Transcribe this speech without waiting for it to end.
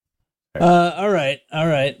All right.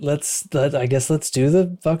 I guess let's do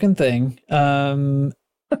the fucking thing. I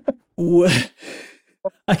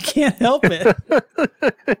can't help it.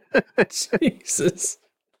 Jesus.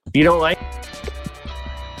 You don't like?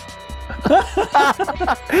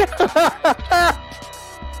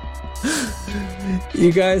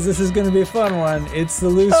 You guys, this is going to be a fun one. It's the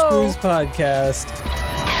Loose Screws podcast.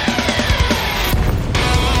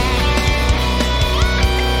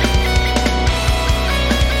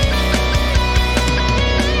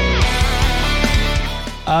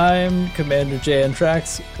 I'm Commander Jay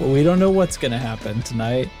Antrax. We don't know what's going to happen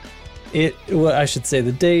tonight. I should say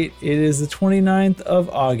the date. It is the 29th of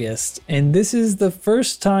August, and this is the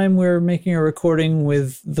first time we're making a recording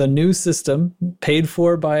with the new system, paid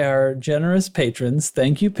for by our generous patrons.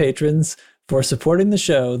 Thank you, patrons, for supporting the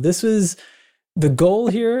show. The goal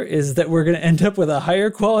here is that we're going to end up with a higher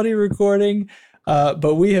quality recording,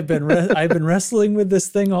 but we have been I've been wrestling with this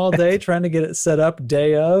thing all day, trying to get it set up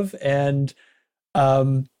day of, and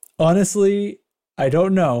honestly, I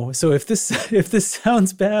don't know. So if this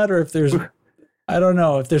sounds bad, or if there's, I don't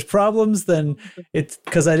know, if there's problems, then it's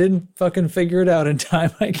because I didn't fucking figure it out in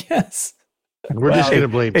time, I guess. We're just going to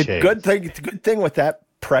blame Chase. Good thing with that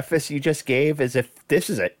preface you just gave is if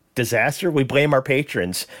this is a disaster, we blame our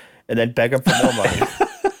patrons and then beg them for more money.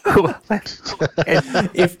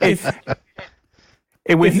 If this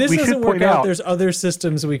doesn't work out, there's other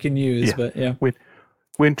systems we can use. Yeah. But yeah.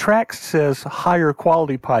 When Trax says higher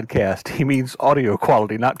quality podcast, he means audio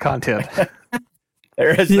quality, not content.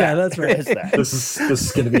 There is that. That's right. This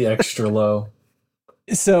is going to be extra low.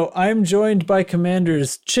 So I'm joined by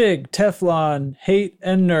Commanders Chig, Teflon, Hate,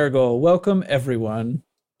 and Nurgle. Welcome, everyone.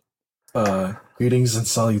 Greetings and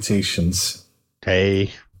salutations.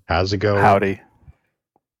 Hey, how's it going? Howdy.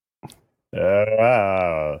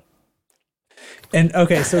 And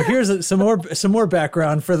okay, so here's some more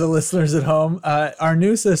background for the listeners at home. Our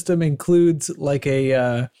new system includes like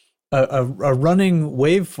a running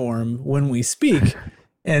waveform when we speak,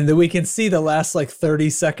 and that we can see the last like 30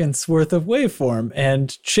 seconds worth of waveform. And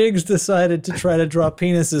Chigs decided to try to draw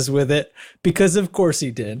penises with it because, of course,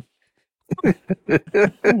 he did.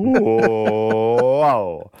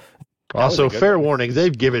 Whoa. Also, fair warning,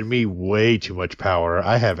 they've given me way too much power.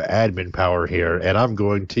 I have admin power here, and I'm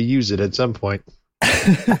going to use it at some point.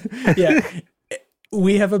 Yeah,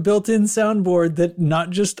 we have a built-in soundboard that not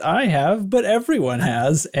just I have, but everyone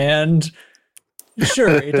has, and sure,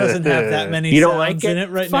 it doesn't have that many you don't sounds like in it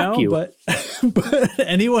right Fuck now, you. but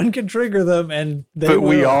anyone can trigger them, and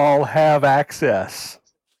we all have access,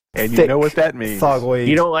 and you know what that means. Thogway.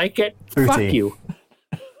 You don't like it? Fuck 13. you.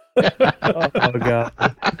 Oh God!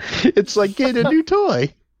 It's like getting a new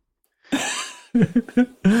toy.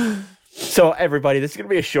 So, everybody, this is going to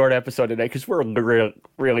be a short episode today because we're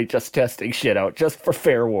really just testing shit out, just for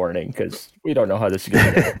fair warning, because we don't know how this is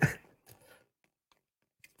going to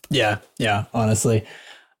go. Yeah, honestly.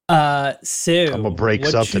 So I'm gonna break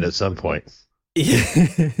something at some point.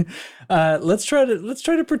 Let's try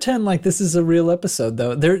to pretend like this is a real episode,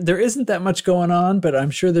 though. There isn't that much going on, but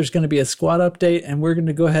I'm sure there's going to be a squad update, and we're going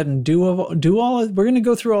to go ahead and we're going to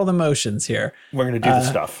go through all the motions here. We're going to do the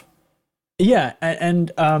stuff. Yeah,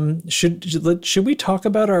 and should we talk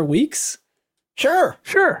about our weeks? Sure.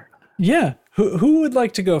 Yeah. Who would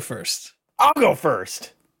like to go first? I'll go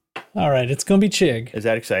first. All right, it's going to be Chig. Is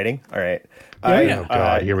that exciting? All right. Yeah. Oh,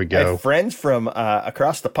 God, here we go. I have friends from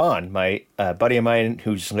across the pond. My buddy of mine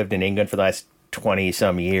who's lived in England for the last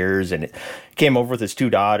 20-some years, and came over with his two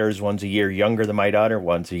daughters. One's a year younger than my daughter,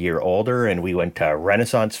 one's a year older, and we went to a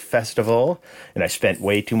Renaissance Festival, and I spent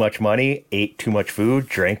way too much money, ate too much food,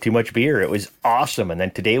 drank too much beer. It was awesome. And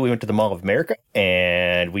then today we went to the Mall of America,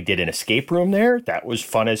 and we did an escape room there. That was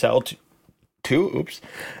fun as hell, too. Oops.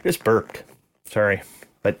 I just burped. Sorry.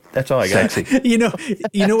 But that's all I got. You know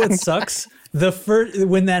what sucks?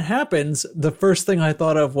 When that happens, the first thing I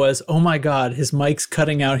thought of was, oh my God, his mic's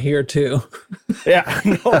cutting out here too. Yeah,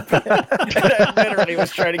 no, I literally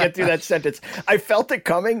was trying to get through that sentence. I felt it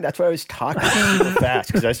coming. That's why I was talking super fast,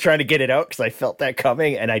 because I was trying to get it out because I felt that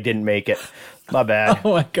coming and I didn't make it. My bad.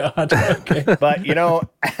 Oh my God. Okay. But,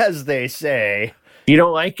 as they say, you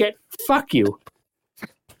don't like it? Fuck you.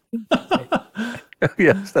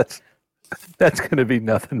 Yes, that's going to be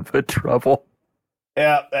nothing but trouble.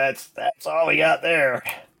 Yeah, that's all we got there.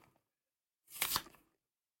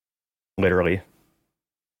 Literally.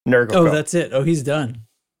 Nurgle. Oh, go. that's it. Oh, he's done.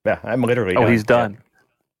 Yeah, I'm literally Oh, done. he's done.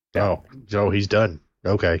 Oh, he's done.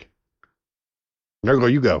 Okay. Nurgle,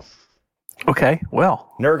 you go. Okay,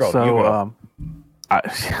 well. Nurgle, so, you go.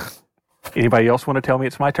 Anybody else want to tell me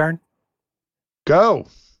it's my turn? Go.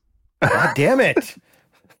 God damn it.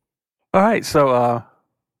 All right, so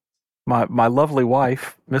My lovely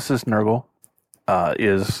wife, Mrs. Nurgle,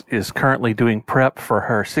 is currently doing prep for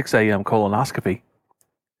her 6 a.m. colonoscopy.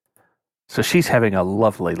 So she's having a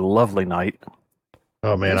lovely, lovely night.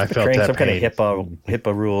 Oh man, I felt Betraying that some pain. kind of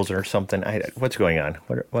HIPAA rules or something. What's going on?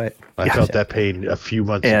 What? I felt that pain a few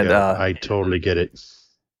months ago. I totally get it.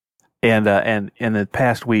 And in the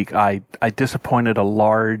past week, I disappointed a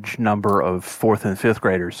large number of 4th and 5th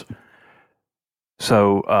graders.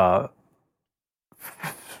 So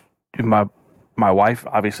my wife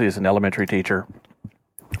obviously is an elementary teacher.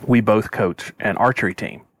 We both coach an archery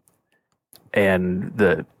team. And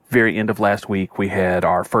the very end of last week, we had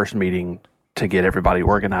our first meeting to get everybody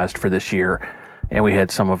organized for this year. And we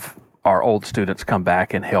had some of our old students come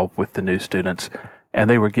back and help with the new students. And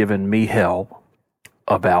they were giving me hell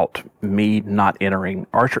about me not entering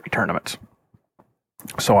archery tournaments.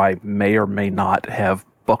 So I may or may not have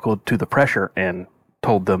buckled to the pressure and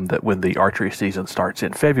told them that when the archery season starts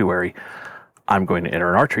in February, I'm going to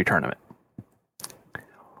enter an archery tournament.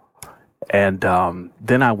 And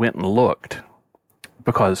then I went and looked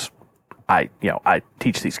because I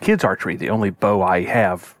teach these kids archery. The only bow I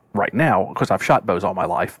have right now, because I've shot bows all my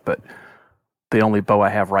life, but the only bow I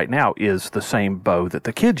have right now is the same bow that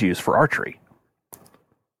the kids use for archery.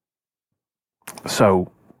 So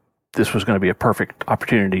this was going to be a perfect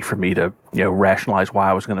opportunity for me to, rationalize why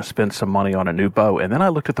I was going to spend some money on a new bow. And then I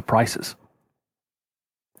looked at the prices.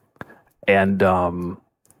 And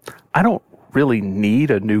I don't really need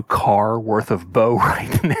a new car worth of bow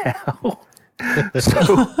right now.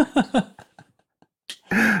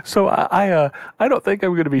 So I don't think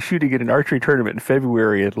I'm going to be shooting at an archery tournament in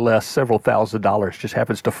February unless several $1,000s just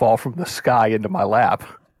happens to fall from the sky into my lap.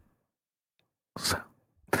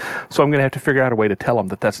 So I'm going to have to figure out a way to tell them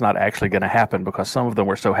that that's not actually going to happen, because some of them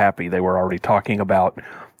were so happy they were already talking about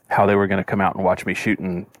how they were going to come out and watch me shoot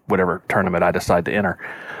in whatever tournament I decide to enter.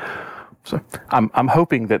 So I'm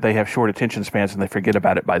hoping that they have short attention spans and they forget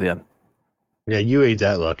about it by then. Yeah, you ain't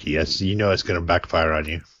that lucky. It's going to backfire on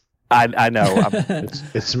you. I know.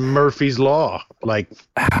 It's Murphy's Law. Like,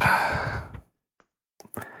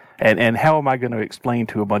 and how am I going to explain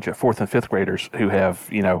to a bunch of 4th and 5th graders who have,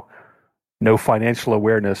 no financial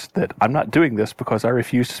awareness that I'm not doing this because I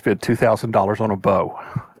refuse to spend $2,000 on a bow?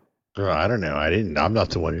 I don't know. I'm not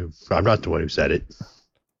the one who said it.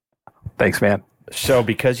 Thanks, man. So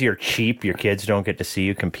because you're cheap, your kids don't get to see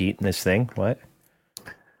you compete in this thing? What?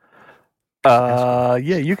 Yeah,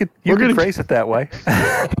 you could phrase it that way.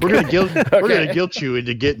 We're gonna guilt you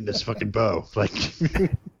into getting this fucking bow. Like,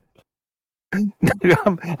 I'm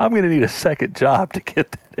gonna need a second job to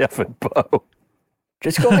get that effing bow.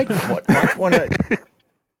 Just go ahead and watch one of.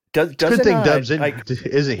 Good thing Dubs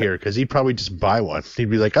isn't here, because he'd probably just buy one. He'd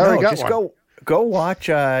be like, "I already got one." Go watch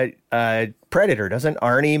Predator. Doesn't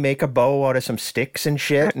Arnie make a bow out of some sticks and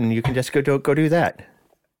shit? And you can just go do that.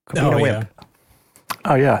 Go be a wimp.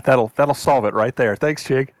 Oh yeah, that'll solve it right there. Thanks,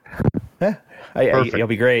 Jig. Yeah, you'll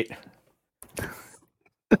be great.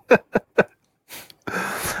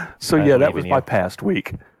 So yeah, that was my past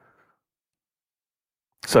week.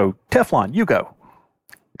 So Teflon, you go.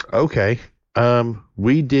 Okay.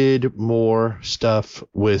 We did more stuff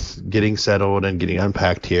with getting settled and getting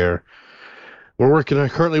unpacked here. We're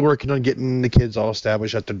currently working on getting the kids all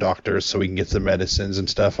established at their doctors so we can get the medicines and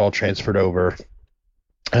stuff all transferred over.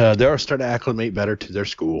 They're starting to acclimate better to their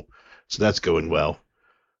school, so that's going well.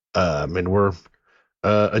 And we're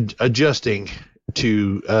adjusting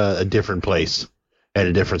to a different place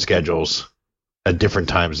and different schedules at different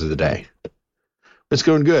times of the day. It's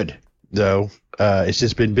going good, though. It's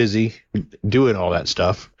just been busy doing all that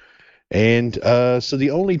stuff. And so the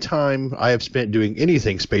only time I have spent doing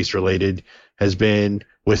anything space-related has been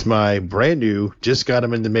with my brand new, just got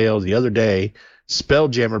them in the mail the other day,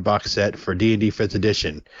 Spelljammer box set for D&D 5th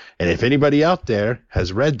edition. And if anybody out there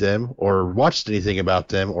has read them or watched anything about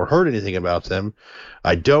them or heard anything about them,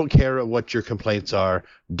 I don't care what your complaints are.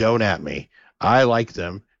 Don't at me. I like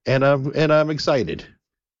them, and I'm excited.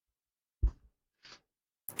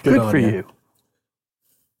 Good for you.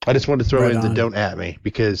 I just wanted to throw in the "don't at me"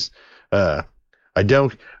 because I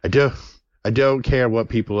don't care what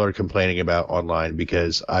people are complaining about online,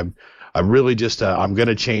 because I'm really just I'm going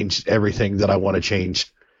to change everything that I want to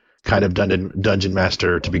change, kind of Dungeon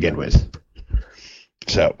Master to begin with.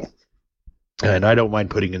 So, and I don't mind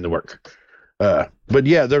putting in the work. But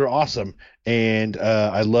yeah, they're awesome, and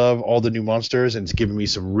I love all the new monsters, and it's giving me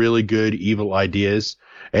some really good evil ideas.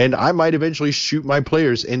 And I might eventually shoot my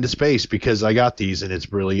players into space because I got these, and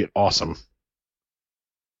it's really awesome.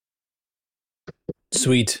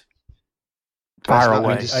 Sweet. Fire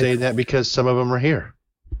away. I just say that because some of them are here.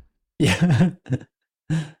 Yeah.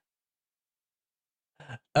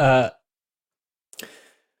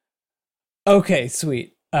 Okay,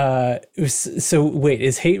 sweet. So wait,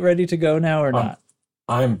 is Hate ready to go now or not?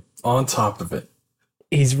 I'm on top of it.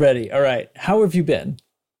 He's ready. All right. How have you been?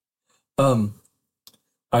 I've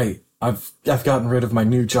gotten rid of my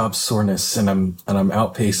new job soreness, and I'm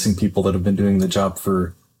outpacing people that have been doing the job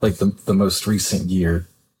for like the most recent year,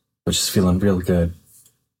 which is feeling real good.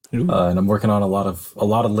 And I'm working on a lot of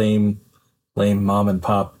lame mom and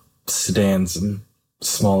pop sedans and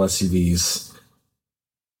small SUVs.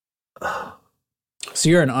 So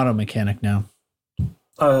you're an auto mechanic now.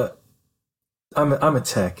 I'm a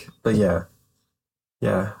tech, but yeah,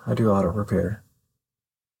 I do auto repair.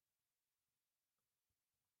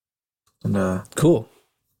 And Cool.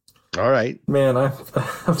 All right. man,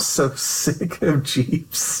 I'm so sick of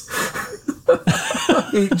Jeeps. I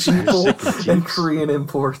hate Jeeple and Korean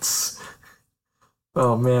imports.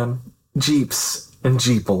 Oh man, Jeeps and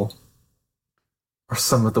Jeeple are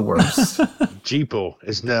some of the worst. Jeeple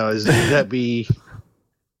is that be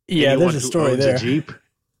Yeah, anyone there's a who story owns there. a Jeep?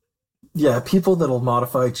 Yeah, people that'll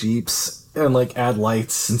modify Jeeps and like add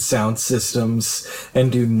lights and sound systems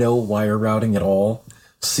and do no wire routing at all.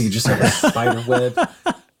 So you just have a spider web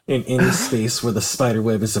in any space where the spider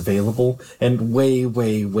web is available, and way,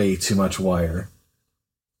 way, way too much wire.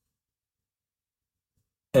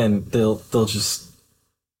 And they'll just,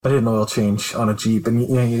 I did an oil change on a Jeep, and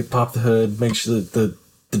you pop the hood, make sure that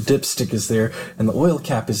the dipstick is there and the oil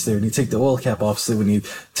cap is there, and you take the oil cap off so when you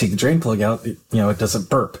take the drain plug out, it doesn't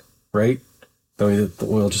burp, right? The way that the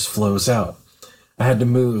oil just flows out. I had to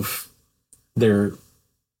move their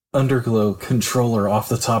underglow controller off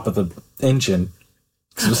the top of the engine,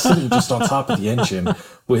 because it was sitting just on top of the engine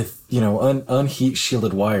with unheat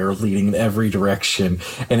shielded wire leading in every direction,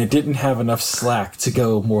 and it didn't have enough slack to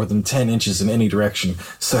go more than 10 inches in any direction,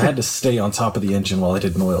 so I had to stay on top of the engine while I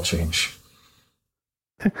did an oil change.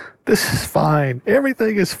 This is fine.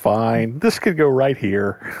 Everything is fine. This could go right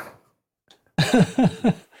here.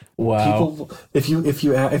 Wow. People, if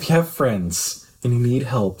you have friends and you need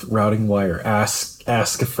help routing wire, ask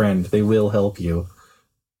a friend. They will help you.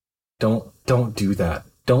 Don't do that.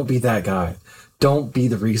 Don't be that guy. Don't be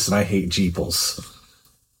the reason I hate Jeeples.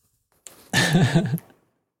 I'm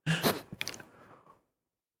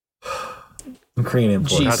Korean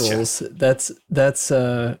import. Jeeples. That's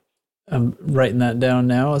I'm writing that down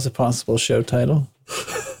now as a possible show title.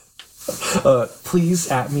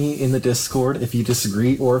 Please at me in the Discord if you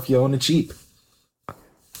disagree or if you own a Jeep.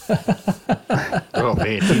 Oh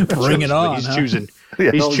man, Bring it on, He's huh? choosing.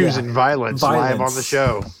 Yeah. He's Oh, choosing yeah. violence live on the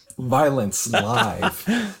show. Violence live.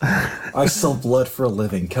 I sell blood for a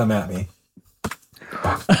living. Come at me.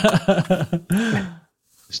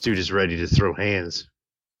 This dude is ready to throw hands.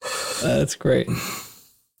 That's great.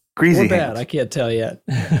 Greasy Or bad, hands. I can't tell yet.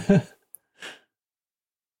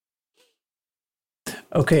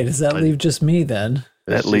 Okay, does that leave just me then?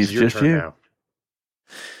 That This is leaves your just turn you. now.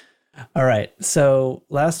 All right. So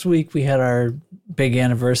last week we had our big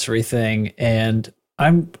anniversary thing, and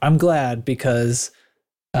I'm glad because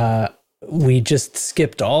we just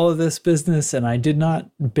skipped all of this business, and I did not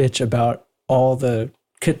bitch about all the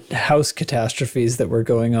house catastrophes that were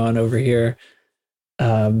going on over here.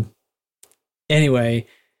 Anyway,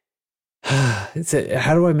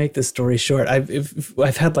 how do I make this story short?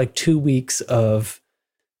 I've had like 2 weeks of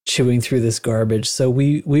chewing through this garbage. So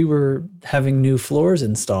we were having new floors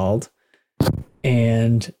installed,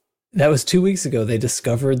 and that was 2 weeks ago. They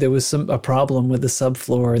discovered there was a problem with the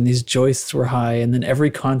subfloor, and these joists were high. And then every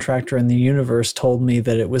contractor in the universe told me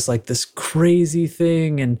that it was like this crazy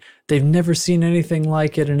thing, and they've never seen anything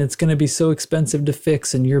like it, and it's going to be so expensive to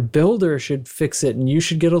fix, and your builder should fix it, and you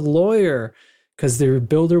should get a lawyer because their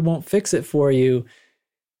builder won't fix it for you.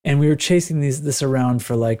 And we were chasing this around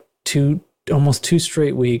for like almost 2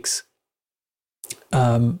 straight weeks.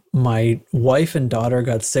 My wife and daughter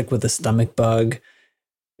got sick with a stomach bug.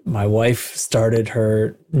 My wife started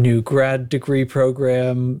her new grad degree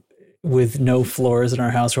program with no floors in our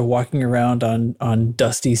house. We're walking around on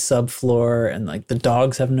dusty subfloor, and like the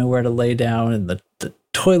dogs have nowhere to lay down, and the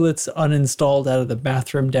toilet's uninstalled out of the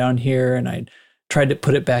bathroom down here. And I tried to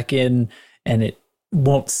put it back in, and it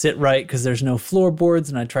won't sit right because there's no floorboards,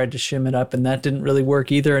 and I tried to shim it up, and that didn't really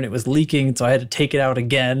work either, and it was leaking, so I had to take it out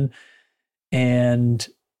again. And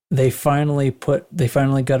they finally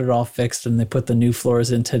got it all fixed, and they put the new floors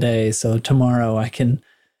in today, so tomorrow I can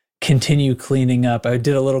continue cleaning up. I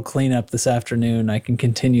did a little cleanup this afternoon. I can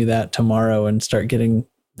continue that tomorrow and start getting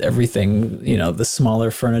everything, the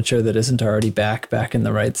smaller furniture that isn't already back in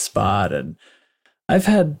the right spot. And I've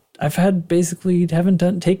had basically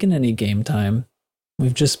haven't taken any game time.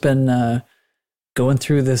 We've just been going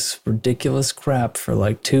through this ridiculous crap for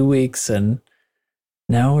like 2 weeks, and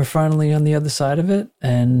now we're finally on the other side of it.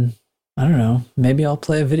 And I don't know, maybe I'll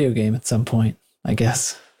play a video game at some point, I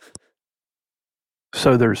guess.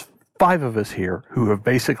 So there's 5 of us here who have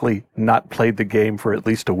basically not played the game for at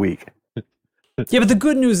least a week. Yeah, but the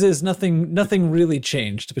good news is nothing really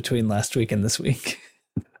changed between last week and this week.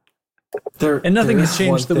 And nothing has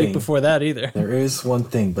changed the week before that either. There is one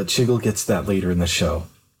thing, but Chiggle gets that later in the show.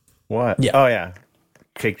 What? Yeah. Oh yeah.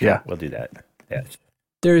 Yeah. We'll do that. Yeah.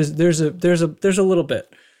 There's a little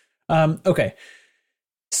bit. Okay.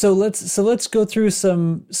 So let's go through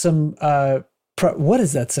some what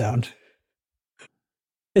is that sound?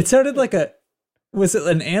 It sounded like was it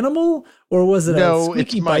an animal or was it a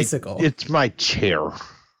squeaky bicycle? It's my chair.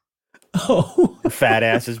 Oh. The fat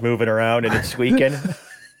ass is moving around and it's squeaking.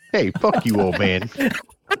 Hey, fuck you, old man.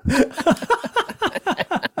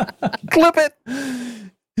 Clip it.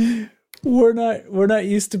 We're not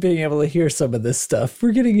used to being able to hear some of this stuff.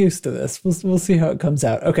 We're getting used to this. We'll see how it comes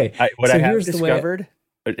out. Okay. What I have discovered,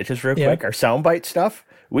 just real quick, our soundbite stuff,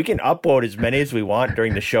 we can upload as many as we want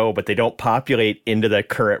during the show, but they don't populate into the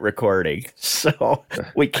current recording. So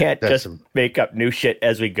we can't just make up new shit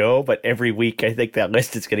as we go. But every week, I think that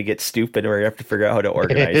list is going to get stupid, and we have to figure out how to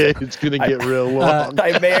organize it. It's going to get real long.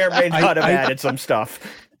 I may or may not have added some stuff.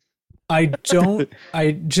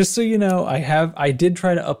 Just so you know, I did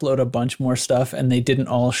try to upload a bunch more stuff, and they didn't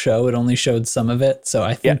all show. It only showed some of it. So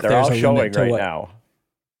I think they're there's all a showing limit to right what, now.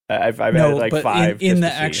 I've added like 5 in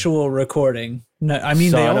the actual recording. No, I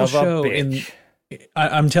mean they all show in.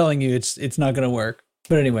 I'm telling you, it's not going to work.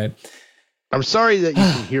 But anyway, I'm sorry that you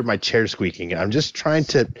can hear my chair squeaking. I'm just trying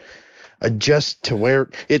to adjust to where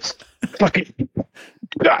it's fucking.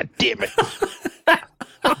 God damn it! I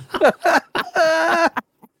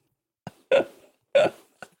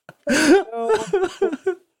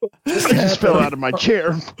just fell out of my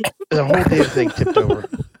chair. The whole damn thing tipped over.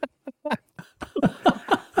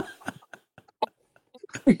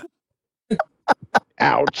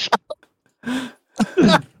 Ouch.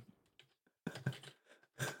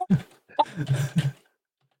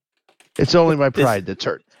 It's only my pride that's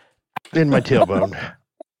hurt. In my tailbone.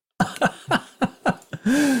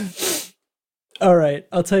 All right,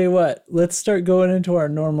 I'll tell you what. Let's start going into our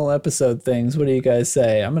normal episode things. What do you guys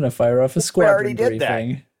say? I'm going to fire off a squadron briefing.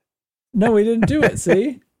 That. No, we didn't do it.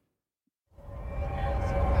 See?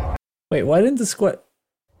 Wait, why didn't the squad?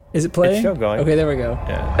 Is it playing? It's still going. Okay, there we go.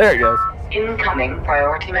 Yeah. There it goes. Incoming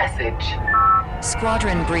priority message.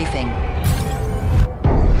 Squadron briefing.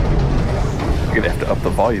 You're going to have to up the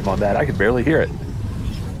volume on that. I can barely hear it.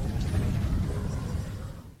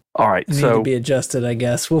 All right, Need to be adjusted, I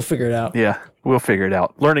guess. We'll figure it out. Yeah, we'll figure it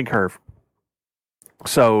out. Learning curve.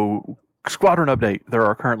 So, squadron update. There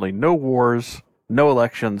are currently no wars, no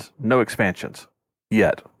elections, no expansions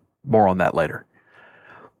yet. More on that later.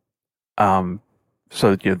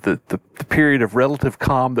 So the period of relative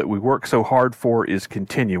calm that we work so hard for is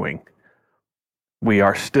continuing. We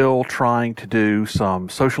are still trying to do some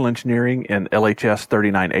social engineering in LHS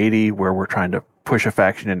 3980, where we're trying to push a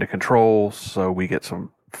faction into control so we get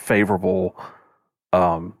some favorable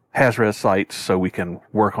Hazres sites so we can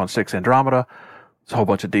work on 6 Andromeda. There's a whole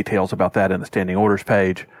bunch of details about that in the standing orders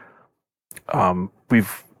page.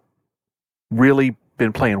 We've really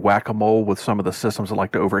been playing whack-a-mole with some of the systems that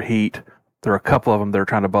like to overheat. There are a couple of them that are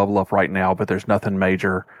trying to bubble up right now, but there's nothing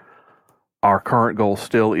major. Our current goal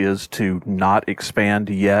still is to not expand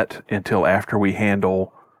yet until after we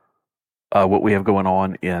handle what we have going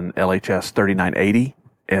on in LHS 3980,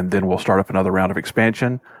 and then we'll start up another round of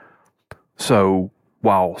expansion. So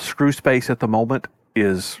while Screw Space at the moment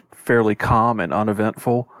is fairly calm and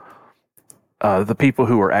uneventful, the people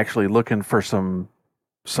who are actually looking for some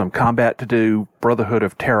combat to do, Brotherhood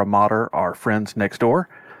of Terra Mater, our friends next door,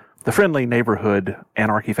 the friendly neighborhood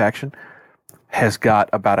anarchy faction, has got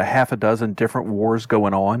about a half a dozen different wars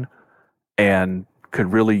going on and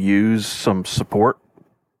could really use some support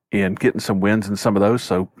in getting some wins in some of those.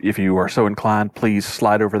 So if you are so inclined, please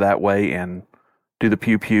slide over that way and do the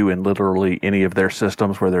pew-pew in literally any of their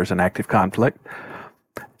systems where there's an active conflict.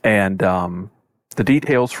 And the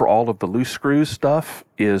details for all of the Loose Screws stuff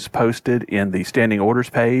is posted in the standing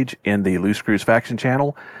orders page in the Loose Screws faction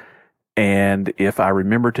channel. And if I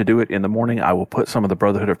remember to do it in the morning, I will put some of the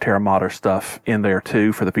Brotherhood of Terra Mater stuff in there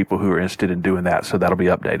too for the people who are interested in doing that. So that'll be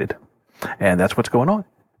updated. And that's what's going on.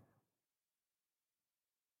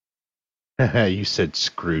 You said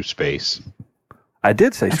Screw Space. I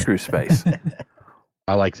did say Screw Space.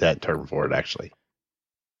 I like that term for it, actually.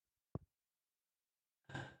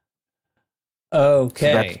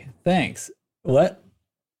 Okay, thanks. What?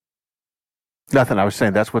 Nothing. I was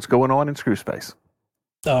saying that's what's going on in Screw Space.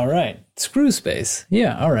 All right. Screw space.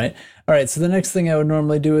 Yeah, all right. All right, so the next thing I would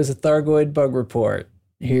normally do is a Thargoid bug report.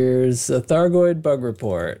 Here's a Thargoid bug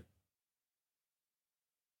report.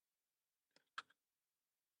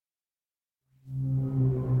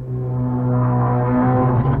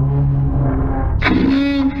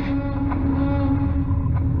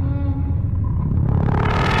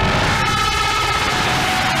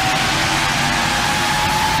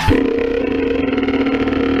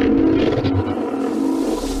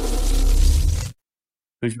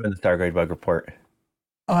 Who's doing the Stargrade bug report?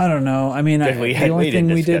 I don't know. I mean, We the only thing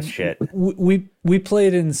didn't we discuss did, shit. we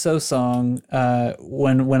played in So-Song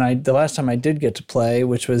when the last time I did get to play,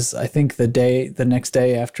 which was I think the next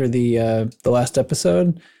day after the last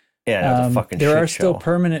episode. Yeah, that was a fucking there shit are still show.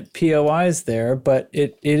 permanent POIs there, but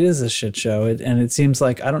it is a shit show. And it seems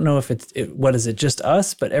like, I don't know if what is it, just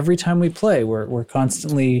us? But every time we play, we're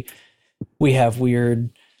constantly, we have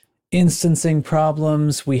weird instancing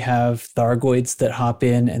problems. We have Thargoids that hop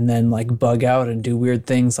in and then like bug out and do weird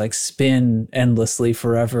things like spin endlessly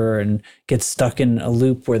forever and get stuck in a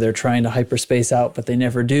loop where they're trying to hyperspace out, but they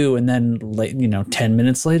never do. And then 10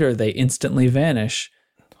 minutes later, they instantly vanish.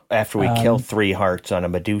 After we kill 3 hearts on a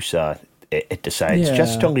Medusa, it decides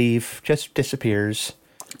just to leave, just disappears.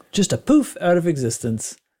 Just a poof out of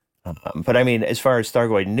existence. But I mean, as far as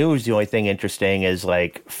Thargoid news, the only thing interesting is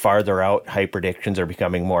like farther out hyperdictions are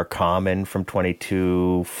becoming more common from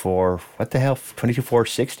 22.4, what the hell,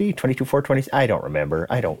 22.460, 22.420, I don't remember.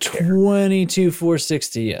 I don't care.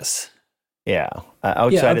 22.460, yes. Yeah.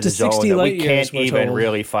 Outside up of the to 60 zone that we light years, can't we're even told.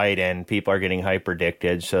 really fight in, people are getting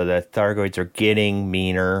hyperdicted. So the Thargoids are getting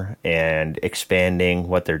meaner and expanding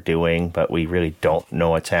what they're doing, but we really don't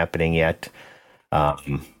know what's happening yet.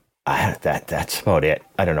 That's about it.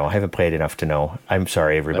 I don't know. I haven't played enough to know. I'm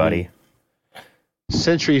sorry, everybody.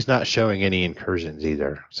 Sentry's not showing any incursions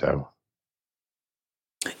either, so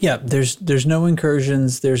Yeah, there's no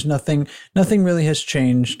incursions. There's nothing really has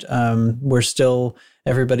changed. We're still,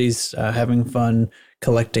 everybody's having fun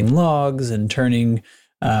collecting logs and turning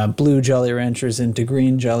blue Jolly Ranchers into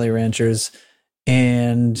green Jolly Ranchers.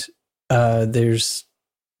 And there's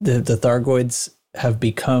the Thargoids have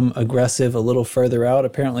become aggressive a little further out.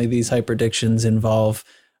 Apparently these hyperdictions involve,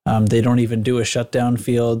 they don't even do a shutdown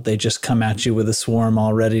field. They just come at you with a swarm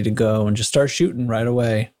all ready to go and just start shooting right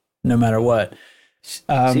away, no matter what.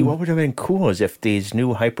 See, what would have been cool is if these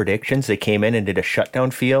new hyperdictions, they came in and did a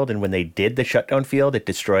shutdown field, and when they did the shutdown field, it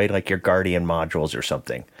destroyed like your Guardian modules or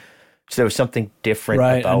something. So there was something different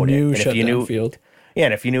about a new it. And shutdown field. Yeah,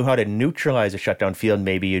 and if you knew how to neutralize a shutdown field,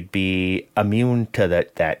 maybe you'd be immune to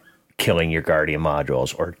that killing your Guardian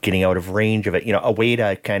modules or getting out of range of it. You know, a way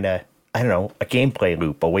to kind of, I don't know, a gameplay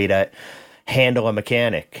loop, a way to handle a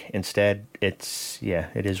mechanic. Instead, it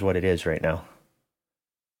is what it is right now.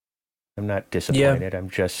 I'm not disappointed. I'm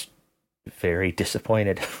just very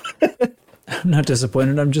disappointed. I'm not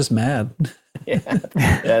disappointed. I'm just mad. That's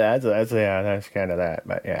kind of that.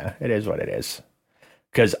 But yeah, it is what it is.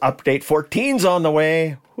 Because update 14's on the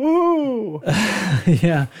way. Woo!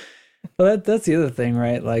 Yeah. Well, that's the other thing,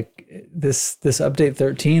 right? Like this update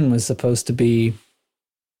 13 was supposed to be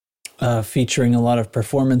featuring a lot of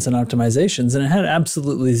performance and optimizations, and it had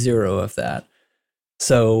absolutely zero of that.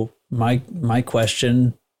 So my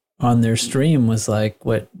question on their stream was like,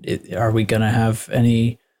 are we going to have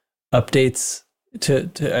any updates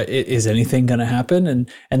is anything going to happen?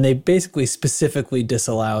 And they basically specifically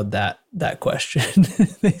disallowed that question.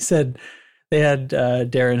 They said they had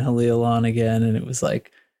Darren Halil on again, and it was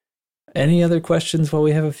like, any other questions while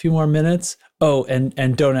we have a few more minutes? Oh,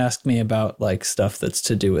 and don't ask me about like stuff that's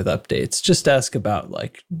to do with updates. Just ask about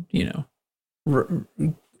like, I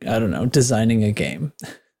don't know, designing a game.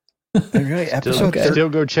 Right, still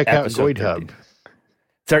go check out episode Goid Hub.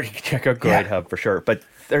 Check out Goid Hub for sure. But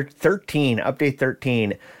update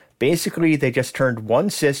 13, basically they just turned one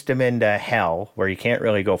system into hell where you can't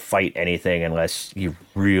really go fight anything unless you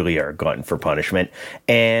really are glutton for punishment.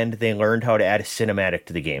 And they learned how to add a cinematic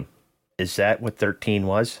to the game. Is that what 13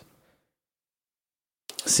 was?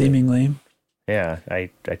 Seemingly. Yeah, I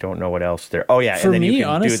don't know what else there. Oh yeah, For and then me, you can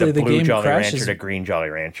honestly, do the blue game Jolly crashes. Rancher to green Jolly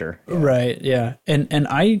Rancher. Yeah. Right, yeah. And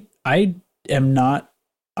I am not,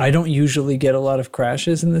 I don't usually get a lot of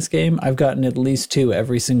crashes in this game. I've gotten at least 2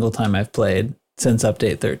 every single time I've played since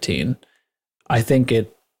update 13. I think I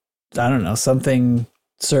don't know, something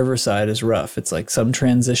server side is rough. It's like some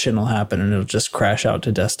transition will happen and it'll just crash out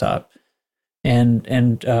to desktop.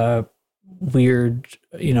 And weird,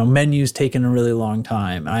 menus taking a really long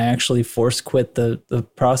time. I actually force quit the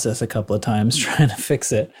process a couple of times trying to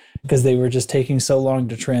fix it because they were just taking so long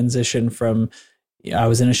to transition from, I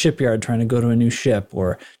was in a shipyard trying to go to a new ship,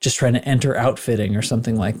 or just trying to enter outfitting or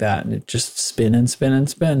something like that, and it just spin and spin and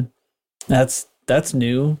spin. That's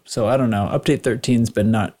new, so I don't know. Update 13's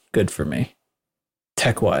been not good for me,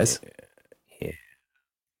 tech-wise. Yeah.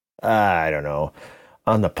 I don't know.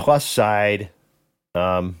 On the plus side,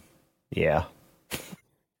 yeah.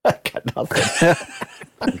 I got nothing.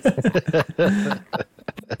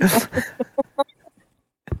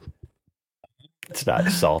 It's not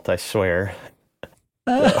salt, I swear.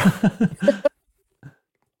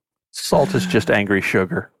 Salt is just angry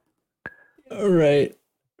sugar. Right.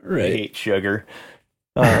 I hate sugar.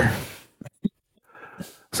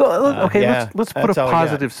 So okay, yeah, let's put a that's all I got.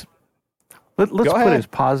 positive. Let's Go put ahead. as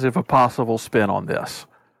positive a possible spin on this.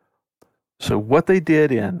 So what they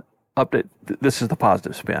did in update, this is the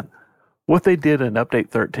positive spin. What they did in update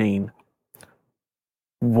 13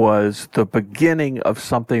 was the beginning of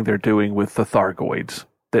something they're doing with the Thargoids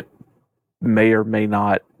that may or may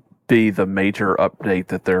not be the major update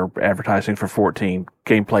that they're advertising for 14,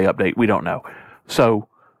 gameplay update. We don't know. So,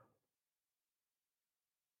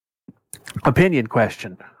 opinion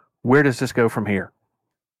question: where does this go from here?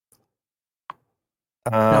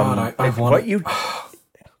 God, I want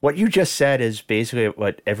What you just said is basically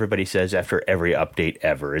what everybody says after every update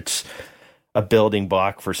ever. It's a building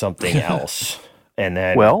block for something else. And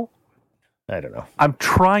then, Well, I don't know. I'm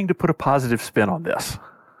trying to put a positive spin on this.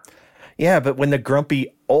 Yeah, but when the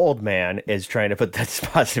grumpy old man is trying to put that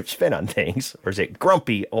positive spin on things, or is it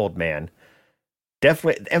grumpy old man?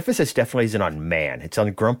 Definitely, the emphasis definitely isn't on man. It's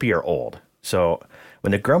on grumpy or old. So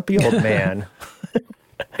when the grumpy old man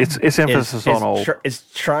It's emphasis on old. is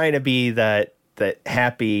trying to be that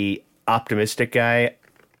happy, optimistic guy,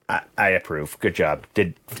 I approve. Good job.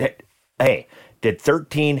 Did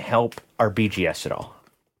 13 help our BGS at all?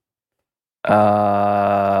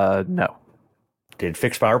 No. Did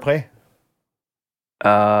fix power play?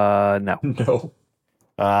 No. no.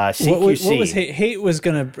 CQC. What was hate was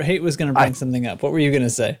gonna bring something up? What were you gonna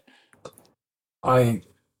say? I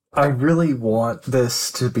really want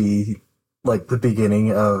this to be like the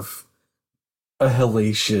beginning of a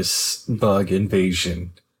hellacious bug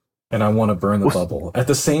invasion, and I want to burn the bubble. At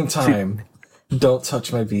the same time, don't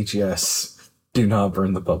touch my BGS. Do not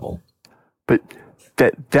burn the bubble. But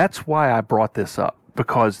that's why I brought this up,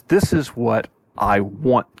 because this is what I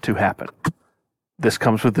want to happen. This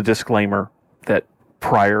comes with the disclaimer that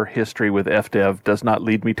prior history with FDev does not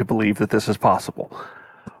lead me to believe that this is possible.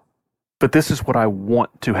 But this is what I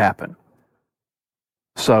want to happen.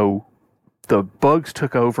 So the bugs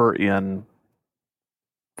took over in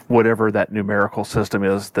whatever that numerical system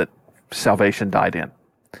is that Salvation died in.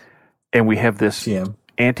 And we have this TM.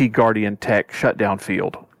 anti-Guardian tech shutdown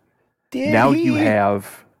field. Now you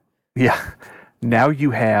have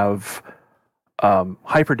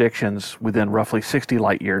hyperdictions within roughly 60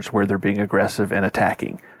 light years where they're being aggressive and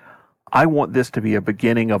attacking. I want this to be a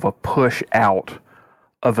beginning of a push out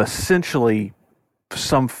of essentially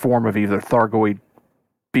some form of either Thargoid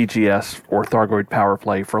BGS or Thargoid power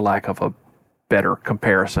play, for lack of a better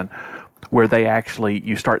comparison, where they actually,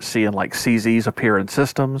 you start seeing like CZs appear in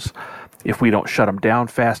systems. If we don't shut them down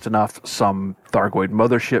fast enough, some Thargoid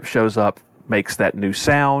mothership shows up, makes that new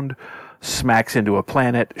sound, smacks into a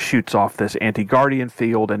planet, shoots off this anti-Guardian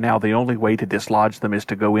field, and now the only way to dislodge them is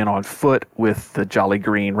to go in on foot with the Jolly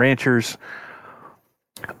Green Ranchers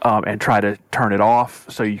and try to turn it off,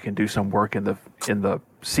 so you can do some work in the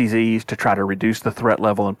CZs to try to reduce the threat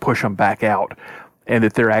level and push them back out, and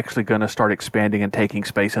that they're actually going to start expanding and taking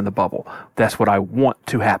space in the bubble. That's what I want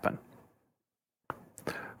to happen.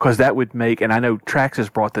 Because that would make, and I know Trax has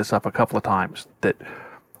brought this up a couple of times, that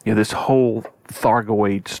this whole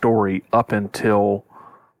Thargoid story up until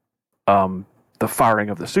the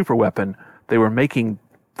firing of the superweapon, they were making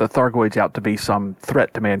the Thargoids out to be some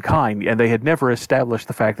threat to mankind, and they had never established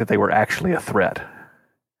the fact that they were actually a threat.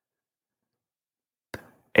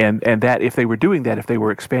 And that if they were doing that, if they were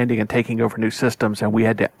expanding and taking over new systems, and we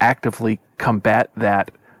had to actively combat that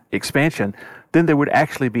expansion, then there would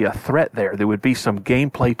actually be a threat there. There would be some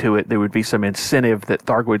gameplay to it. There would be some incentive that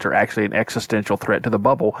Thargoids are actually an existential threat to the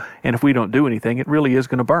bubble. And if we don't do anything, it really is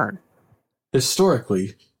going to burn.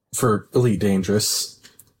 Historically, for Elite Dangerous,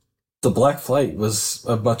 the Black Flight was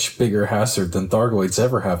a much bigger hazard than Thargoids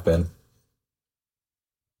ever have been.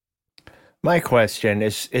 My question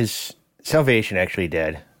is Salvation actually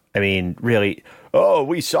dead? I mean, really? Oh,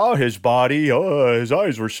 we saw his body. Oh, his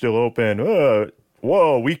eyes were still open.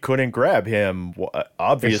 Whoa, we couldn't grab him.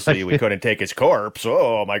 Obviously, we couldn't take his corpse.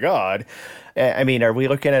 Oh, my God. I mean, are we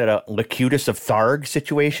looking at a Locutus of Tharg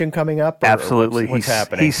situation coming up? Absolutely. What's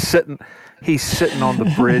happening? He's sitting on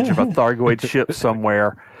the bridge of a Thargoid ship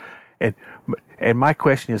somewhere, And my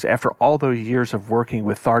question is, after all those years of working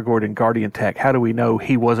with Thargoid and Guardian Tech, how do we know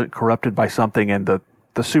he wasn't corrupted by something and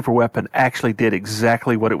the super weapon actually did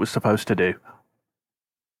exactly what it was supposed to do?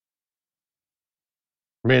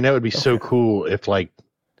 Man, that would be so cool if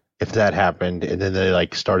that happened and then they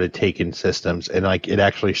started taking systems and it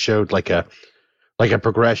actually showed like a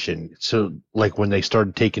progression. So when they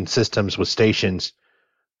started taking systems with stations,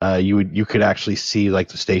 you could actually see the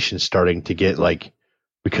stations starting to get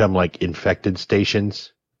become infected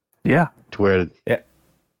stations. Yeah. To where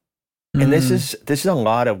And this is a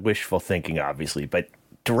lot of wishful thinking, obviously, but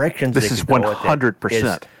directions. This is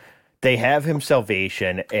 100%. They have him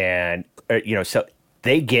salvation, and so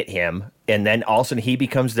they get him, and then all of a sudden he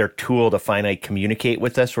becomes their tool to finally communicate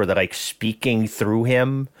with us, where they're speaking through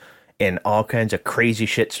him, and all kinds of crazy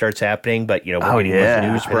shit starts happening. But we're getting those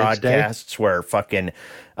news broadcasts where fucking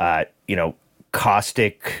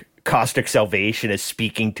Caustic Salvation is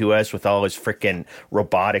speaking to us with all his freaking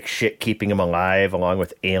robotic shit keeping him alive, along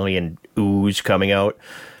with alien ooze coming out.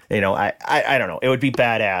 I don't know. It would be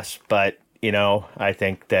badass, but I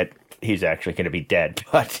think that he's actually going to be dead.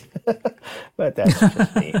 But that's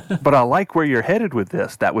just me. But I like where you're headed with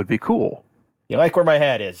this. That would be cool. You like where my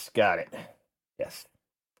head is? Got it. Yes.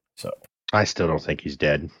 So I still don't think he's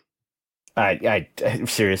dead. I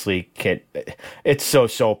seriously can't. It's so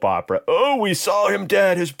soap opera. Oh, we saw him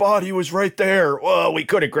dead. His body was right there. Well, we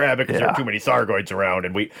couldn't grab it because there were too many Thargoids around,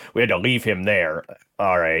 and we had to leave him there.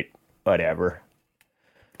 All right, whatever.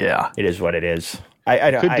 Yeah, it is what it is.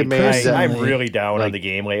 I'm really down on the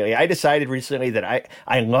game lately. I decided recently that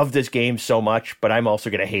I love this game so much, but I'm also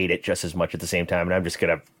going to hate it just as much at the same time, and I'm just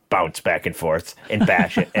going to bounce back and forth and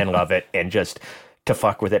bash it and love it and just to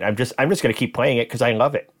fuck with it. I'm just going to keep playing it because I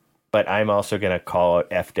love it. But I'm also going to call out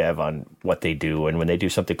FDev on what they do. And when they do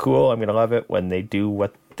something cool, I'm going to love it. When they do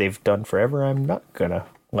what they've done forever, I'm not going to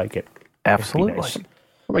like it. Absolutely. Nice. I'm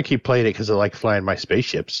going to keep playing it because I like flying my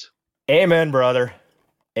spaceships. Amen, brother.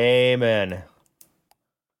 Amen.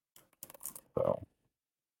 So,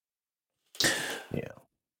 yeah.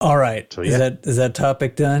 All right. So, yeah. Is that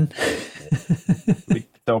topic done?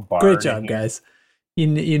 Great job, guys. You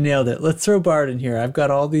nailed it. Let's throw Bard in here. I've got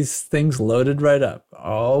all these things loaded right up.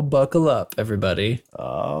 All buckle up, everybody.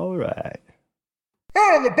 All right.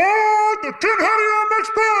 On the board, the Tin Helium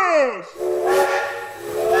Express.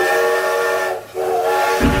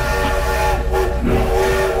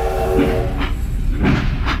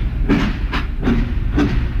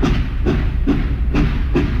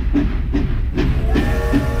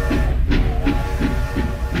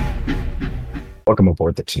 Welcome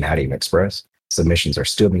aboard the Tinhadium Express. Submissions are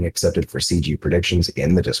still being accepted for CG predictions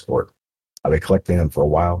in the Discord. I'll be collecting them for a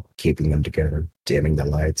while, keeping them together, dimming the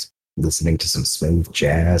lights, listening to some smooth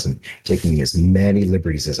jazz, and taking as many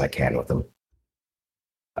liberties as I can with them.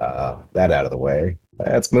 That out of the way,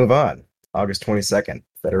 let's move on. August 22nd,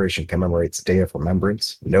 Federation commemorates Day of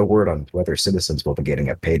Remembrance. No word on whether citizens will be getting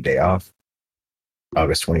a paid day off.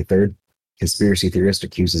 August 23rd, conspiracy theorist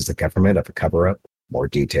accuses the government of a cover-up. More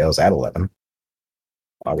details at 11.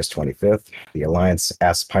 August 25th, the Alliance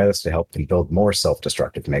asks pilots to help them build more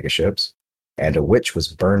self-destructive megaships, and a witch was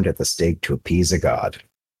burned at the stake to appease a god.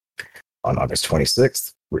 On August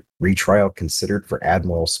 26th, retrial considered for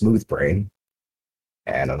Admiral Smoothbrain.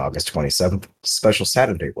 And on August 27th, special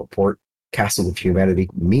Saturday report, Castle of Humanity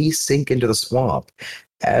may sink into the swamp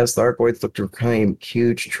as the Thargoids look to reclaim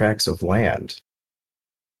huge tracts of land.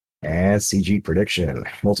 And CG prediction.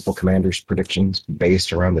 Multiple commanders' predictions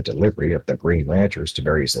based around the delivery of the Green Lanterns to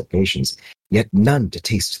various locations, yet none to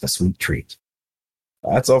taste the sweet treat.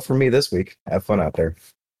 That's all from me this week. Have fun out there.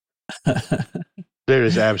 There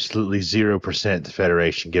is absolutely 0% the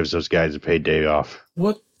Federation gives those guys a paid day off.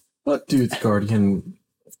 What do the Guardian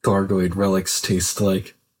Thargoid relics taste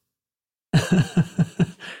like?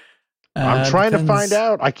 I'm trying to find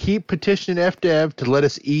out. I keep petitioning FDev to let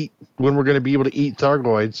us eat when we're going to be able to eat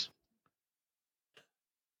Thargoids.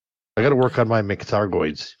 I got to work on my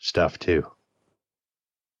McThargoids stuff too.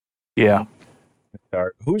 Yeah.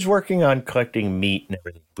 Who's working on collecting meat and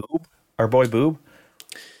everything? Boob? Our boy Boob?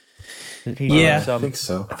 Yeah, I think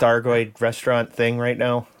so. Thargoid restaurant thing right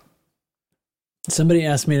now? Somebody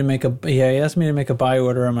asked me to make he asked me to make a buy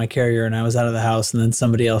order on my carrier, and I was out of the house, and then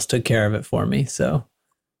somebody else took care of it for me. So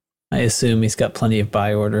I assume he's got plenty of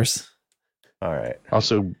buy orders. All right.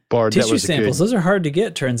 Also, Bard, tissue that was samples. Those are hard to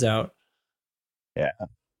get, turns out. Yeah.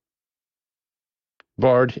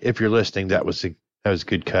 Bard, if you're listening, that was a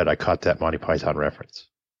good cut. I caught that Monty Python reference.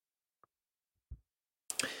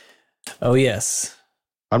 Oh yes.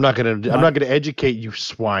 I'm not gonna educate you,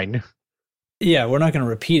 swine. Yeah, we're not gonna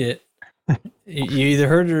repeat it. You either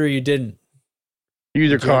heard it or you didn't.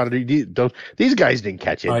 Either Connor, these guys didn't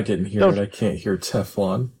catch it. I didn't hear it. I can't hear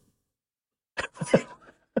Teflon.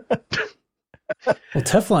 Well,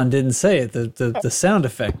 Teflon didn't say it. The sound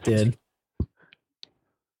effect did.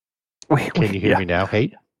 Can you hear me now,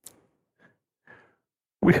 Hate?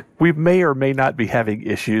 We may or may not be having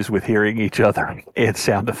issues with hearing each other and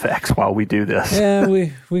sound effects while we do this. Yeah,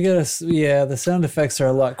 we gotta. Yeah, the sound effects are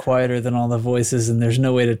a lot quieter than all the voices, and there's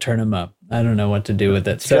no way to turn them up. I don't know what to do with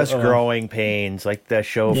it. Just growing pains, like that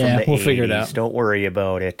show from the 80s. Figure it out. Don't worry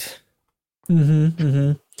about it.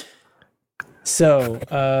 So,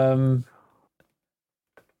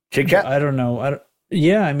 Chig Chat? I don't know. I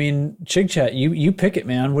mean, Chig Chat, you pick it,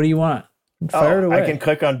 man. What do you want? Fire it away. I can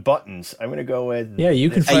click on buttons. I'm going to go with... Yeah, you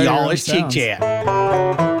can fire Hey, y'all, it's Chig Chat.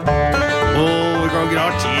 Oh, we're going to get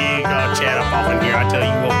our Chig Chat up off in here. I tell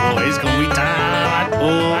you what, boy, it's going to be time.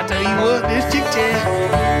 I tell you what, this Chig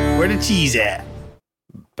Chat. Where the cheese at?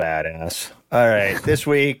 Badass. All right, this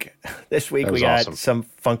week we got some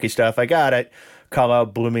funky stuff. I got it. Call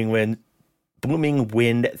out Blooming Wind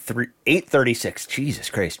 836. Jesus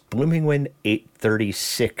Christ. Blooming Wind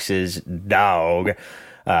 836's dog,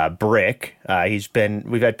 Brick.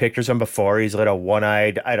 We've had pictures of him before. He's a little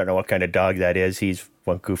one-eyed. I don't know what kind of dog that is. He's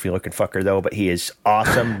one goofy looking fucker though, but he is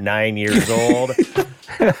awesome. 9 years old.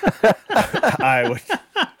 I would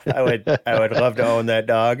love to own that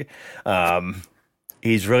dog.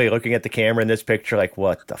 He's really looking at the camera in this picture like,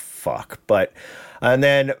 what the fuck? And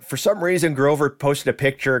then for some reason, Grover posted a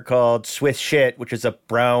picture called Swiss Shit, which is a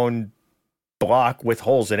brown block with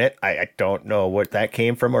holes in it. I don't know what that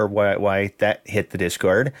came from or why that hit the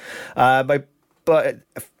Discord. But a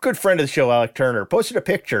good friend of the show, Alec Turner, posted a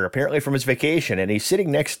picture apparently from his vacation, and he's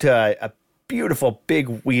sitting next to a beautiful big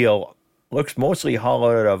wheel. Looks mostly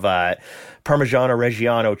hollowed out of Parmigiano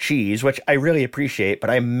Reggiano cheese, which I really appreciate, but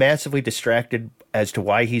I'm massively distracted as to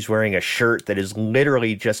why he's wearing a shirt that is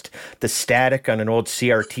literally just the static on an old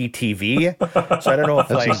CRT TV. So I don't know if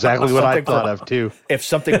that's exactly what I thought of too. If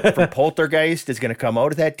something from Poltergeist is going to come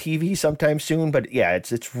out of that TV sometime soon, but yeah,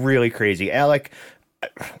 it's really crazy. Alec,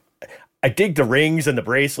 I dig the rings and the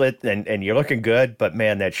bracelet, and you're looking good, but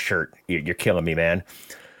man, that shirt, you're killing me, man.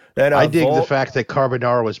 Then, I dig the fact that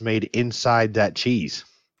carbonara was made inside that cheese.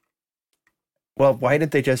 Well, why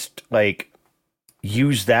didn't they just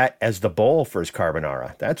use that as the bowl for his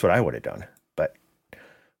carbonara? That's what I would have done, but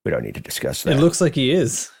we don't need to discuss that. It looks like he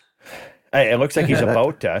is. It looks like he's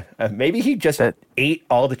about to. Maybe he just ate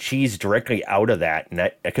all the cheese directly out of that,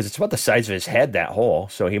 and because it's about the size of his head, that hole.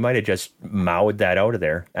 So he might have just mowed that out of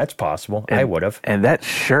there. That's possible. I would have. And that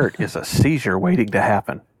shirt is a seizure waiting to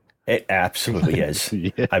happen. It absolutely is.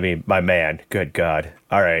 Yeah. I mean, my man, good God.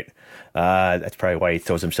 All right. That's probably why he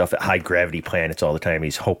throws himself at high gravity planets all the time.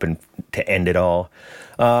 He's hoping to end it all.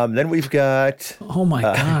 Then we've got... Oh, my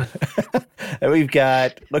God. And we've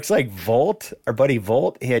got, looks like Volt, our buddy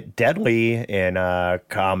Volt, hit Deadly in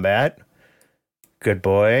combat. Good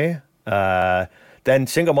boy. Then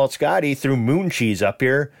Single Malt Scotty threw Moon Cheese up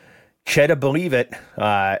here. Cheddar Believe It.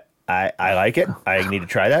 I like it. I need to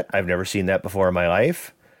try that. I've never seen that before in my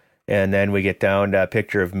life. And then we get down to a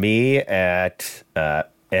picture of me at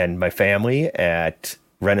and my family at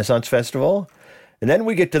Renaissance Festival. And then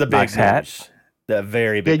we get to the big news. The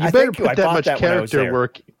very big. Yeah, you better put that much character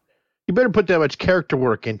work. You better put that much character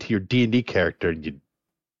work into your D&D character. You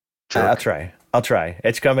jerk. I'll try.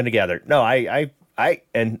 It's coming together. No, I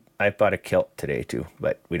bought a kilt today too,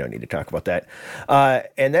 but we don't need to talk about that.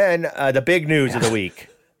 And then the big news of the week.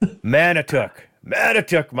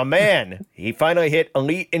 Manitouk, my man. He finally hit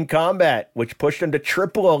Elite in combat, which pushed him to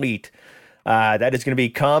Triple Elite. That is going to be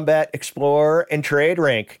Combat, Explorer, and Trade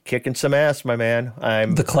rank. Kicking some ass, my man.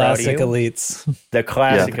 I'm the classic elites. The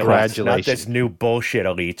classic elites. Not this new bullshit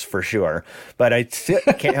elites, for sure. But I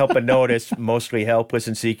can't help but notice, mostly helpless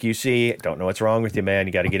in CQC. Don't know what's wrong with you, man.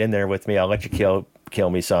 You got to get in there with me. I'll let you kill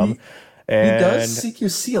me some. He does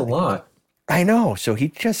CQC a lot. I know. So he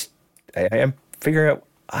just... I am figuring out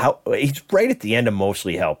how... He's right at the end of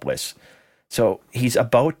mostly helpless. So he's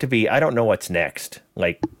about to be... I don't know what's next.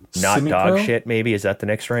 Not Semi-pro? dog shit, maybe. Is that the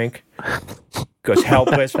next rank? Goes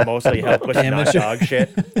helpless, mostly helpless, not dog shit.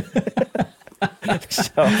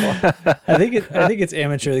 So I think it's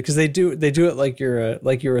amateur because they do it like you're a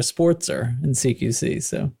sportser in CQC.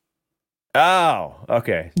 So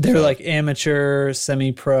okay. They're like amateur,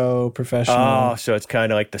 semi-pro, professional. Oh, so it's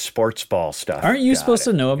kind of like the sports ball stuff. Aren't you supposed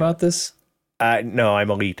to know about this? No,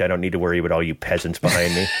 I'm elite. I don't need to worry about all you peasants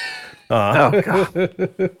behind me. Oh God.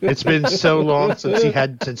 It's been so long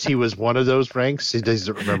since he was one of those ranks. He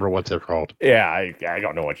doesn't remember what they're called. Yeah, I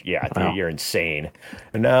don't know what. Yeah, Wow. You're insane.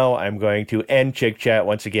 And now I'm going to end Chick Chat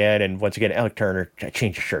once again. And once again, Alec Turner,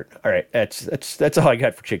 change your shirt. All right, that's all I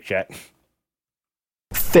got for Chick Chat.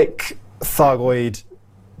 Thick thyroid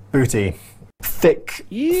booty. Thick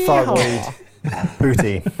thyroid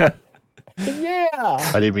booty. Yeah.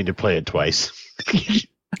 I didn't mean to play it twice.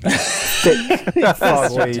 Thick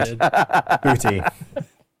thyroid booty.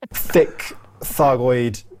 Thick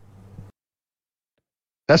thyroid.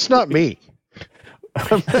 That's not me.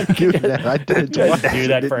 I'm not doing that. I did it twice. Do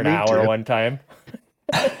that for an hour one time.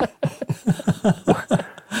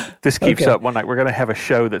 This keeps up one night. We're going to have a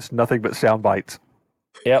show that's nothing but sound bites.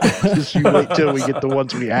 Yep. Just you wait till we get the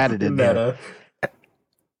ones we added in there.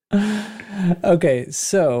 Okay,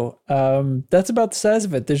 so that's about the size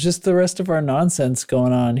of it. There's just the rest of our nonsense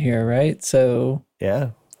going on here, right? So Yeah.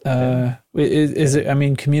 is it? I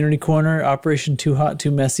mean, Community Corner, Operation Too Hot,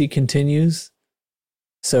 Too Messy continues.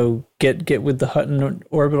 So get with the Hutton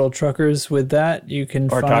Orbital Truckers with that. You can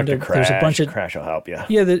Or find talk to Crash. there's a bunch of Crash will help you.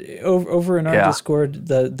 yeah. Over in our Yeah. Discord,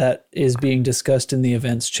 that is being discussed in the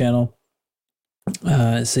events channel,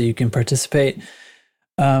 so you can participate.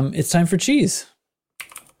 It's time for cheese.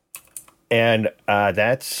 And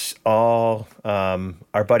that's all.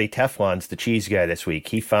 Our buddy Teflon's the cheese guy this week.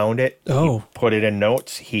 He found it. Oh. He put it in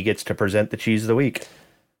notes. He gets to present the cheese of the week.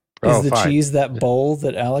 Is the fine. cheese that bowl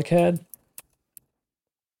that Alec had?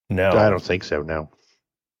 No, I don't think so. No.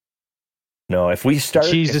 No, if we start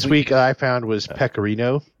Cheese if this we- week I found was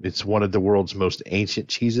pecorino. It's one of the world's most ancient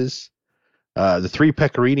cheeses. The three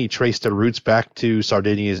pecorini trace their roots back to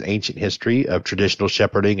Sardinia's ancient history of traditional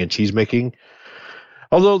shepherding and cheese making.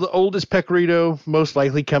 Although the oldest pecorino most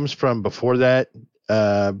likely comes from before that,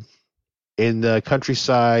 in the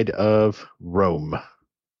countryside of Rome.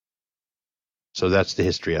 So that's the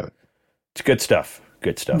history of it. It's good stuff.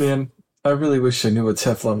 Good stuff. Man, I really wish I knew what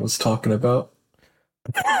Teflon was talking about.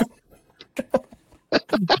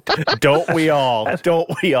 Don't we all? Don't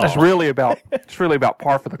we all? It's really about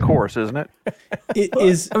par for the course, isn't it? It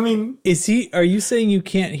is. I mean, Is he? Are you saying you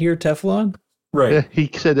can't hear Teflon? right. Yeah, he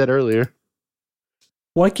said that earlier.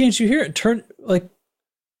 Why can't you hear it? Do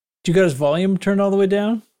you got his volume turned all the way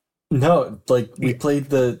down? No, like we played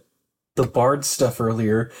the Bard stuff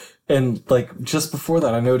earlier, and like just before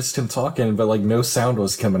that, I noticed him talking, but like no sound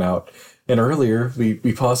was coming out. And earlier, we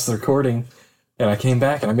paused the recording, and I came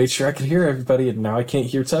back and I made sure I could hear everybody, and now I can't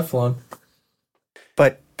hear Teflon.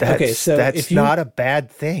 But that's, Okay, so that's if you- not a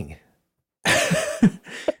bad thing.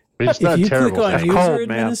 It's If not you terrible. click on That's user cold,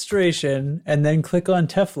 man. administration and then click on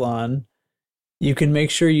Teflon, you can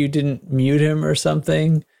make sure you didn't mute him or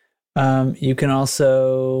something. You can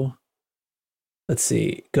also, let's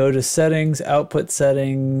see, go to settings, output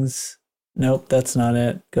settings. Nope, that's not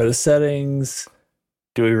it. Go to settings.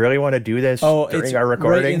 Do we really want to do this Oh, during it's our right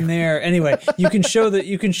recording? in there. Anyway, you can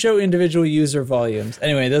show individual user volumes.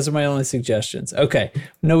 Anyway, those are my only suggestions. Okay,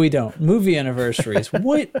 no, we don't. Movie anniversaries.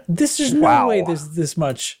 What? There's no Wow. way there's this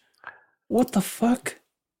much. What the fuck?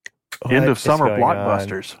 End What of is summer going on?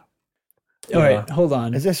 blockbusters. All right, hold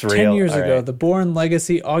on. Is this 10 real? years All ago, right. The Bourne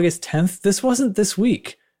Legacy, August 10th. This wasn't this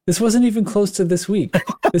week. This wasn't even close to this week.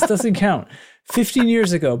 This doesn't count. 15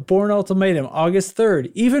 years ago, Bourne Ultimatum, August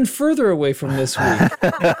 3rd. Even further away from this week.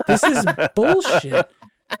 This is bullshit.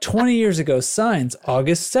 20 years ago, Signs,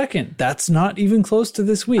 August 2nd. That's not even close to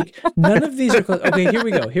this week. None of these are close. Okay, here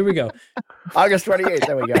we go. August 28th.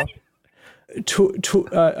 There we go.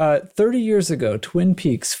 30 years ago, Twin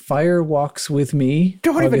Peaks, Fire Walks With Me.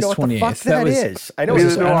 Don't even know August what the 28th. fuck that was- is. I know Neither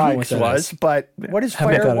what do I. Twin Peaks was, but what is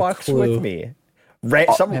Haven't got Fire a Walks clue. With Me?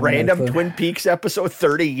 haven't Some got a random clue. Twin Peaks episode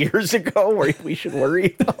 30 years ago where we should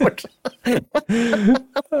worry about.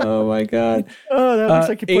 Oh my God. Oh, that looks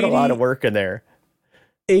like you put a lot 80 of work in there.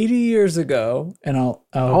 80 years ago, and I'll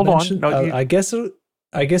Hold on. mention, No, you- I guess it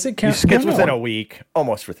counts. skipped It's No, within no. a week,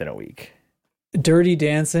 almost within a week. Dirty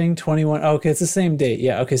Dancing, 21. Oh, okay, it's the same date.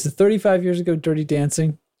 Yeah, okay, so 35 years ago, Dirty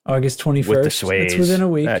Dancing, August 21st. With the sways. It's within a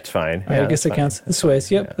week. That's fine. I guess it counts. The sways.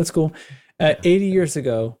 Yep, Yeah. that's cool. 80 years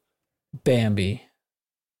ago, Bambi.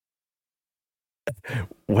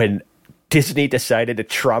 When Disney decided to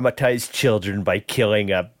traumatize children by killing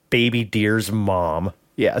a baby deer's mom.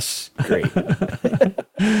 Yes, great.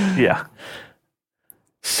 Yeah.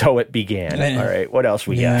 So it began. Man. All right, what else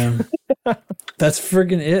we got? Yeah. That's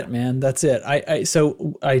friggin' it, man. That's it.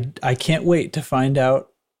 I can't wait to find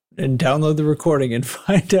out and download the recording and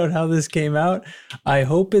find out how this came out. I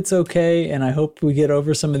hope it's okay, and I hope we get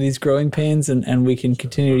over some of these growing pains and we can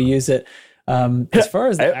continue to use it. As far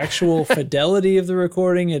as the actual fidelity of the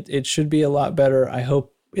recording, it should be a lot better. I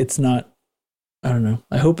hope it's not. I don't know.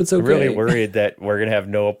 I hope it's okay. I'm really worried that we're gonna have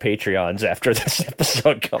no Patreons after this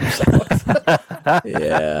episode comes out.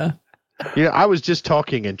 Yeah. Yeah, I was just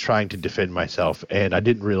talking and trying to defend myself, and I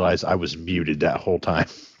didn't realize I was muted that whole time.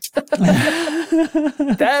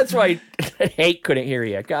 That's why Hate couldn't hear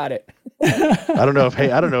you. Got it. I don't know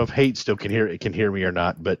if Hate still can hear me or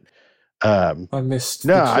not, but I missed.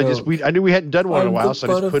 No, the I knew we hadn't done one in a while, so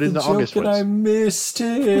I just put in the August and ones. I missed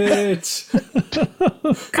it.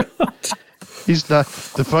 He's not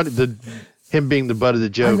the fun. Him being the butt of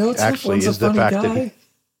the joke actually is the fact that he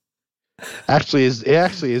actually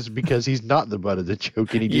is because he's not the butt of the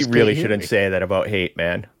joke, and he just really shouldn't say that about Hate,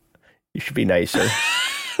 man. You should be nicer.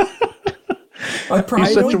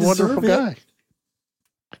 He's such a wonderful guy.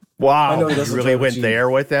 Wow, you really went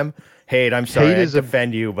there with him. Hate, I'm sorry to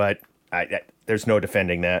defend you, but there's no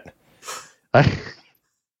defending that. I'm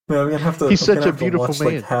gonna have to. He's such a beautiful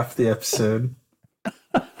man. Like half the episode.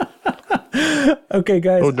 Okay,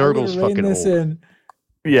 guys. Oh, Nurgle's fucking old. In.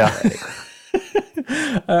 Yeah.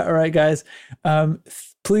 All right, guys.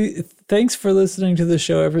 Please, thanks for listening to the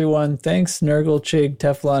show, everyone. Thanks, Nurgle, Chig,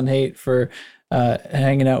 Teflon, Hate, for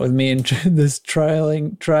hanging out with me and this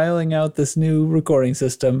trialing out this new recording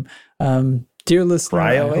system. Dear listener,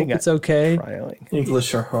 I hope it's okay.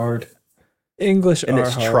 English are hard. English and are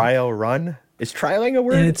it's hard. trial run. Is trialing a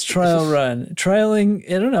word? And it's trial run. Trialing,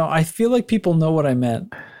 I don't know. I feel like people know what I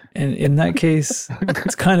meant. And in that case,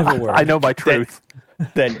 it's kind of a word. I know my truth.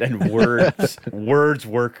 Then words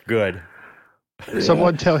work good.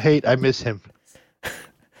 Someone tell Hate I miss him.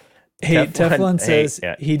 Teflon says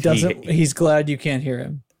he doesn't. He's glad you can't hear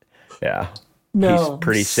him. Yeah, no, he's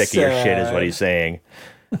pretty sick of your shit, is what he's saying.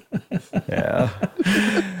 Yeah.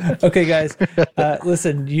 Okay, guys.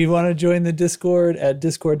 Listen, you want to join the Discord at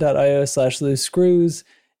discord.io/loose screws.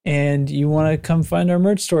 And you want to come find our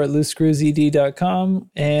merch store at loosescrewsed.com.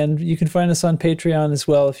 And you can find us on Patreon as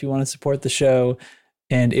well if you want to support the show.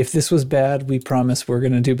 And if this was bad, we promise we're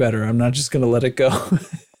going to do better. I'm not just going to let it go.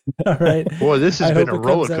 All right. Boy, this has been a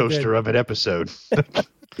roller coaster of an episode.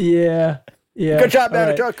 Yeah. Good job,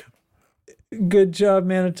 Manituk. Good job,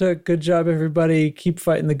 Manituk. Good job, everybody. Keep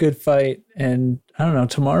fighting the good fight. And I don't know,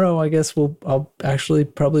 tomorrow, I guess I'll actually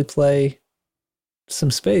probably play some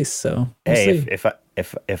space. So we'll see.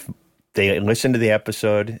 If they listen to the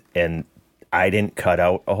episode and I didn't cut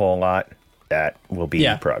out a whole lot, that will be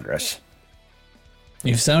progress.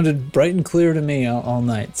 You've sounded bright and clear to me all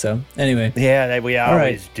night. So anyway, yeah, we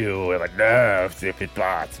always do. We're like, no, stupid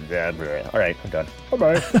bots. All right, I'm done.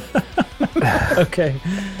 Bye. Okay.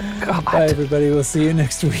 God. Bye, everybody. We'll see you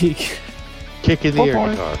next week. Kick in the air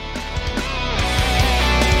guitar.